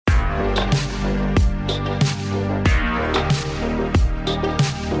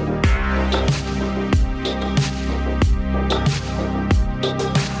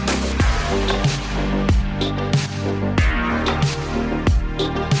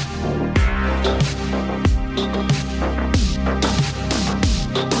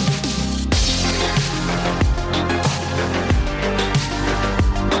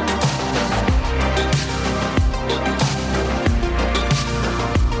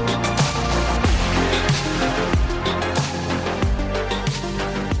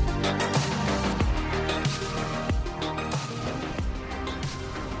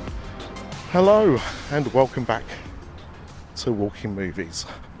Hello and welcome back to Walking Movies.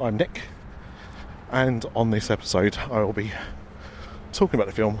 I'm Nick, and on this episode I will be talking about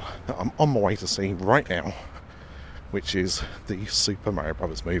the film that I'm on my way to see right now, which is the Super Mario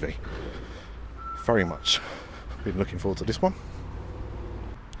Brothers movie. Very much been looking forward to this one.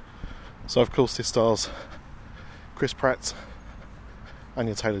 So of course this stars Chris Pratt,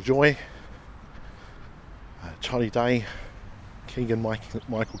 Anya Taylor-Joy, Charlie Day,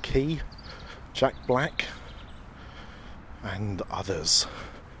 Keegan-Michael Key, Jack Black, and others.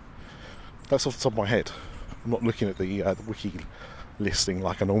 That's off the top of my head. I'm not looking at the wiki listing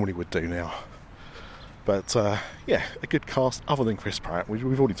like I normally would do now. But yeah, a good cast other than Chris Pratt.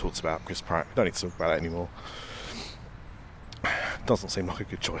 We've already talked about Chris Pratt. We don't need to talk about it anymore. Doesn't seem like a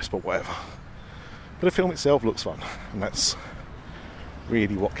good choice, but whatever. But the film itself looks fun, and that's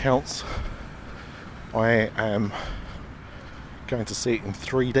really what counts. I am going to see it in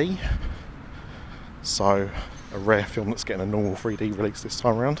 3D. So, a rare film that's getting a normal 3D release this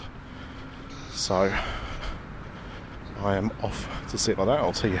time around. So, I am off to see it like that.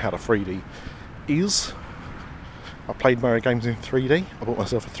 I'll tell you how the 3D is. I played Mario games in 3D. I bought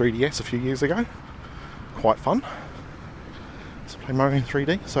myself a 3DS a few years ago. Quite fun. So, play Mario in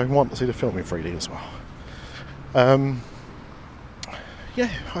 3D. So, I want to see the film in 3D as well.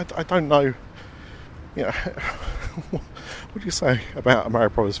 Yeah, I don't know. You know, what do you say about a Mario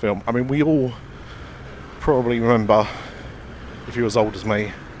Brothers film? I mean, we all probably remember, if you're as old as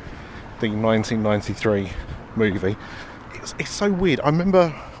me, the 1993 movie. It's so weird. I remember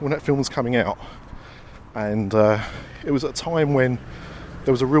when that film was coming out, and it was at a time when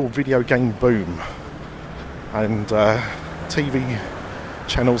there was a real video game boom, and TV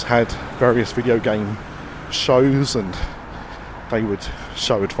channels had various video game shows, and they would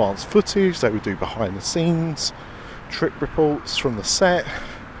show advanced footage, they would do behind the scenes, trip reports from the set,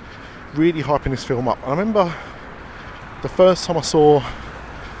 really hyping this film up. And I remember the first time I saw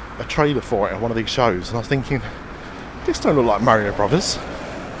a trailer for it on one of these shows, and I was thinking, this don't look like Mario Brothers.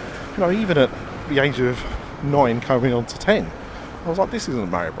 You know, even at the age of 9 coming on to 10, I was like, this isn't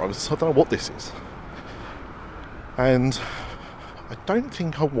Mario Brothers, I don't know what this is. And I don't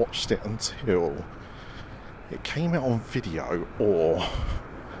think I watched it until it came out on video, or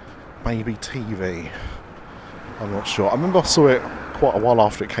maybe TV. I'm not sure. I remember I saw it quite a while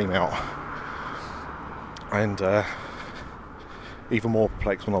after it came out, and even more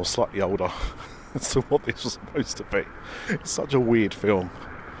perplexed when I was slightly older as to what this was supposed to be. It's such a weird film.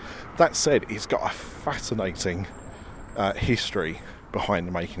 That said, it's got a fascinating history behind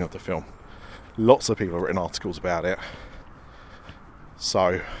the making of the film. Lots of people have written articles about it,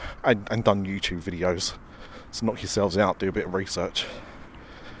 so and done YouTube videos. So knock yourselves out, do a bit of research.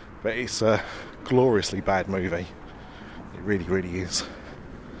 But it's a gloriously bad movie. It really, really is.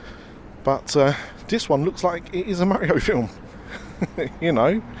 But this one looks like it is a Mario film. You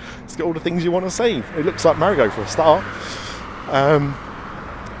know, it's got all the things you want to see. It looks like Mario for a start.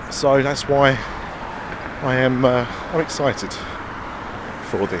 So that's why I'm excited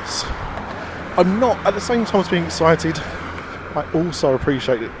for this. I'm not, at the same time as being excited, I also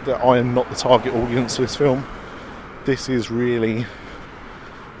appreciate that I am not the target audience for this film. This is really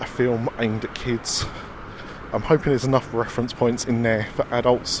a film aimed at kids. I'm hoping there's enough reference points in there for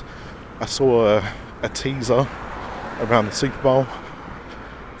adults. I saw a teaser around the Super Bowl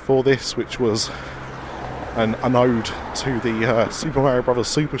for this, which was an ode to the Super Mario Brothers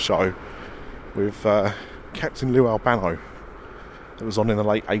Super Show with Captain Lou Albano that was on in the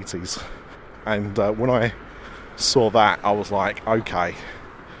late 80s. And when I saw that, I was like, okay,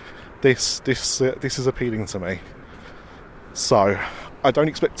 this is appealing to me. So I don't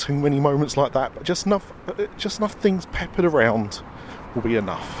expect too many moments like that, but just enough things peppered around will be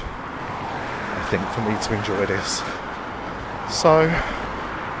enough, I think, for me to enjoy this. So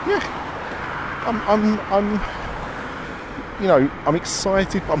yeah, I'm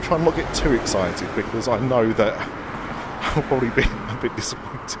excited, but I'm trying not to get too excited, because I know that I'll probably be a bit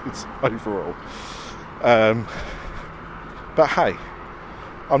disappointed overall. But hey,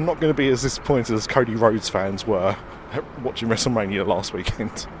 I'm not going to be as disappointed as Cody Rhodes fans were watching WrestleMania last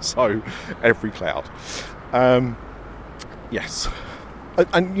weekend. So, every cloud. Yes.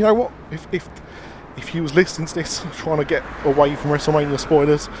 And you know what? If he was listening to this, trying to get away from WrestleMania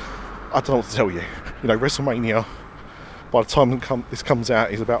spoilers, I don't know what to tell you. You know, WrestleMania, by the time this comes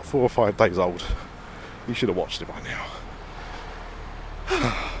out, is about 4 or 5 days old. You should have watched it by now.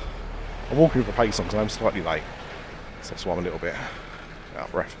 I'm walking with a pace on because I'm slightly late, so that's why I'm a little bit out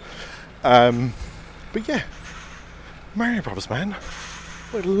of breath. But yeah, Mario Brothers, man.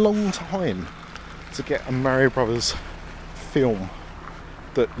 What a long time to get a Mario Brothers film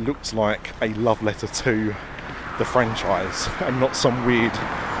that looks like a love letter to the franchise and not some weird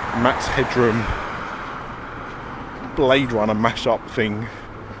Max Headroom Blade Runner mashup thing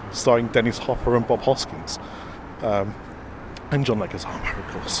starring Dennis Hopper and Bob Hoskins, and John Leguizamo,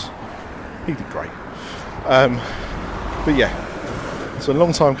 of course. He did great. But yeah, it's a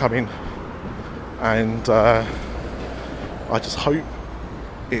long time coming, and I just hope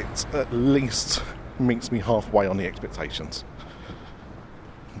it at least meets me halfway on the expectations.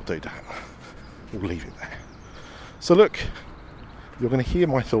 We'll do that. We'll leave it there. So look, you're going to hear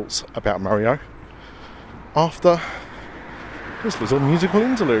my thoughts about Mario after this little musical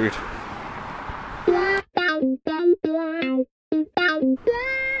interlude.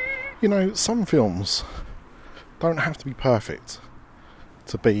 You know, some films don't have to be perfect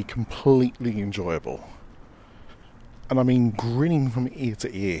to be completely enjoyable. And I mean grinning from ear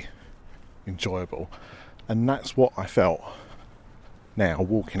to ear enjoyable. And that's what I felt now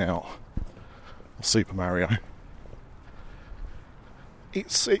walking out of Super Mario.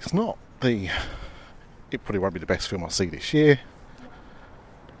 It's not it probably won't be the best film I see this year,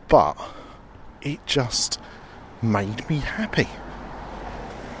 but it just made me happy.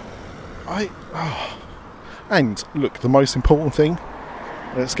 And look, the most important thing,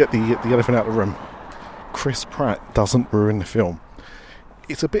 let's get the elephant out of the room. Chris Pratt doesn't ruin the film.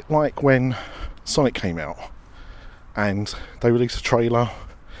 It's a bit like when Sonic came out and they released a trailer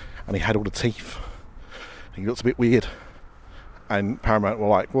and he had all the teeth and he looked a bit weird, and Paramount were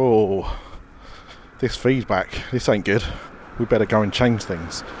like, whoa, this feedback, this ain't good, we better go and change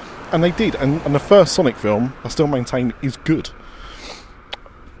things. And they did, and the first Sonic film, I still maintain, is good.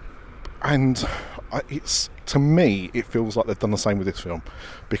 And to me, it feels like they've done the same with this film,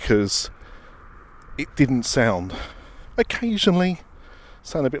 because it didn't occasionally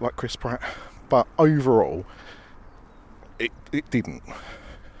sound a bit like Chris Pratt, but overall, it didn't.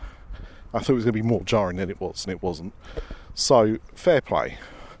 I thought it was going to be more jarring than it was, and it wasn't. So, fair play.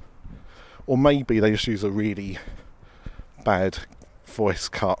 Or maybe they just use a really bad voice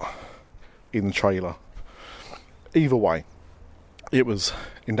cut in the trailer. Either way, it was,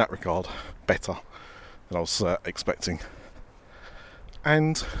 in that regard, better than I was expecting.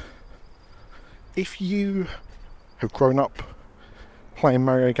 And if you have grown up playing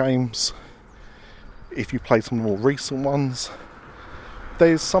Mario games, if you played some of the more recent ones,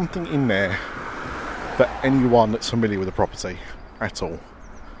 there's something in there that anyone that's familiar with the property at all.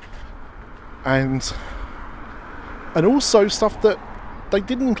 And also stuff that they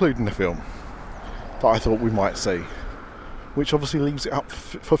didn't include in the film that I thought we might see, which obviously leaves it up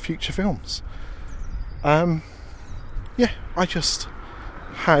for future films. Yeah, I just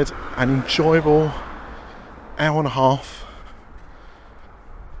had an enjoyable hour and a half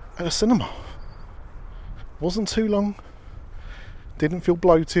at a cinema. Wasn't too long, didn't feel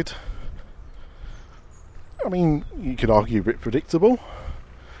bloated. I mean, you could argue a bit predictable.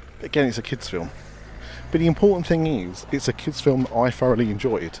 Again, it's a kids' film. But the important thing is, it's a kids' film that I thoroughly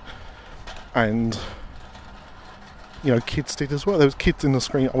enjoyed. And, you know, kids did as well. There was kids in the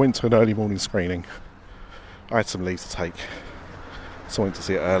screen. I went to an early morning screening. I had some leave to take, so I went to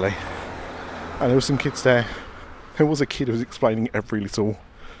see it early. And there were some kids there. There was a kid who was explaining every little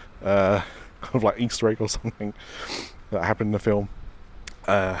kind of like Easter egg or something that happened in the film.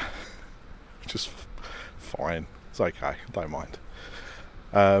 Just fine. It's okay. I don't mind.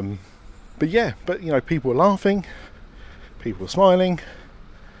 But you know, people were laughing, people were smiling,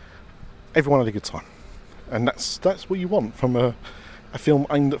 everyone had a good time, and that's what you want from a film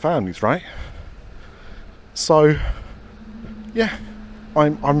aimed at families, right? So yeah,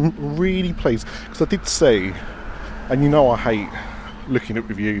 I'm really pleased, because I did see, and you know I hate looking at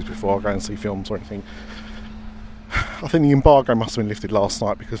reviews before I go and see films or anything. I think the embargo must have been lifted last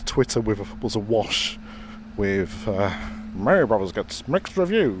night, because Twitter was awash with Mario Brothers gets mixed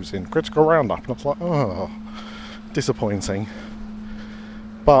reviews in Critical Roundup, and I was like, oh, disappointing.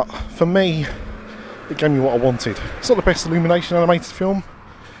 But for me, it gave me what I wanted. It's not the best Illumination animated film.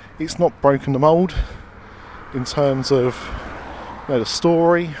 It's not broken the mould in terms of, you know, the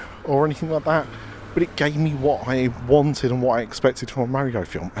story or anything like that, but it gave me what I wanted and what I expected from a Mario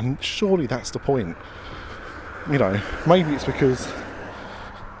film, and surely that's the point. You know, maybe it's because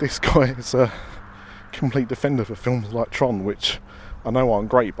this guy is a complete defender for films like Tron, which I know aren't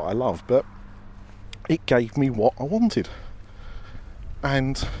great, but I love, but it gave me what I wanted.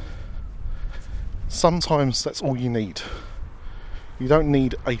 And sometimes that's all you need. You don't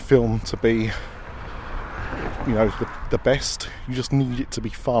need a film to be, you know, the best. You just need it to be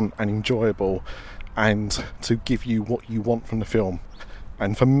fun and enjoyable, and to give you what you want from the film.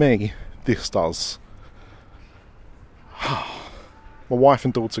 And for me, this does. My wife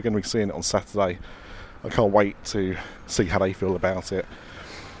and daughter are going to be seeing it on Saturday. I can't wait to see how they feel about it.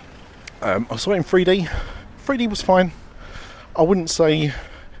 I saw it in 3D. 3D was fine. I wouldn't say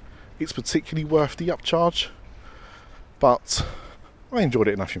it's particularly worth the upcharge, but I enjoyed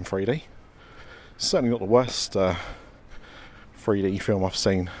it enough in 3D. Certainly not the worst 3D film I've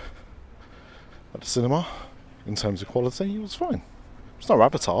seen at the cinema in terms of quality. It was fine. It's no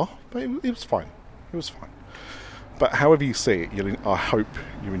Avatar, but it was fine. It was fine. But however you see it, I hope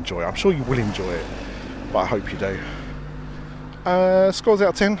you enjoy it. I'm sure you will enjoy it, but I hope you do. Scores out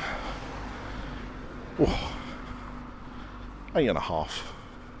of 10. Oh, 8.5.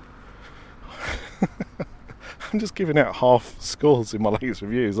 I'm just giving out half scores in my latest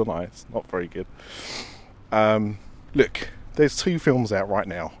reviews, aren't I? It's not very good. Look, there's 2 films out right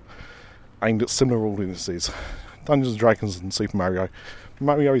now aimed at similar audiences. Dungeons & Dragons and Super Mario.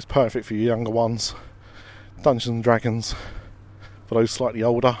 Mario is perfect for your younger ones. Dungeons & Dragons for those slightly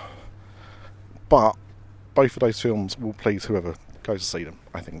older. But both of those films will please whoever goes to see them,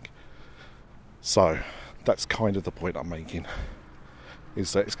 I think. So, that's kind of the point I'm making.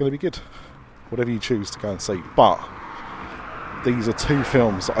 Is that it's going to be good. Whatever you choose to go and see. But these are 2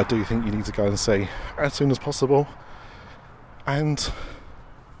 films that I do think you need to go and see as soon as possible. And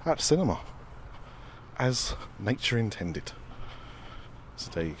at the cinema. As nature intended.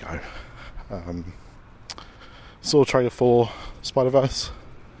 So there you go. Saw a trailer for Spider-Verse,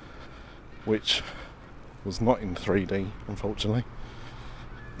 which was not in 3D, unfortunately.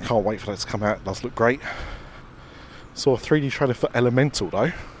 Can't wait for that to come out. It does look great. Saw a 3D trailer for Elemental,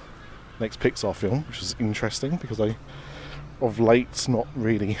 though. Next Pixar film, which was interesting because they, of late, not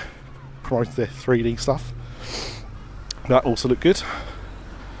really promoted their 3D stuff. That also looked good.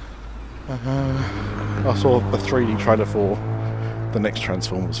 I saw the 3D trailer for the next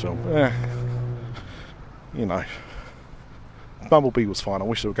Transformers film. You know, Bumblebee was fine. I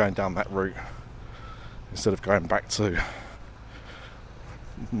wish they were going down that route instead of going back to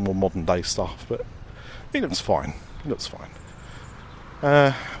more modern day stuff, but it looks fine.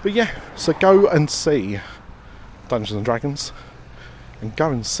 But yeah, so go and see Dungeons & Dragons and go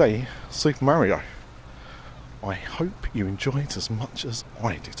and see Super Mario. I hope you enjoyed it as much as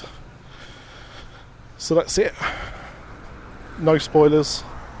I did. So that's it. No spoilers.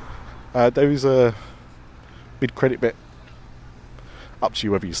 There is a mid-credit bit. Up to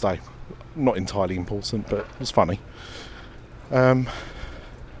you whether you stay. Not entirely important, but it was funny. Yeah.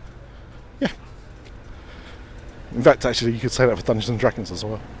 In fact, actually, you could say that for Dungeons & Dragons as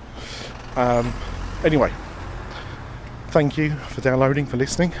well. Anyway, thank you for downloading, for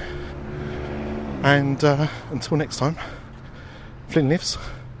listening. And until next time, Flynn lives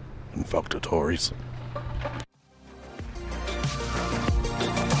and fuck the Tories.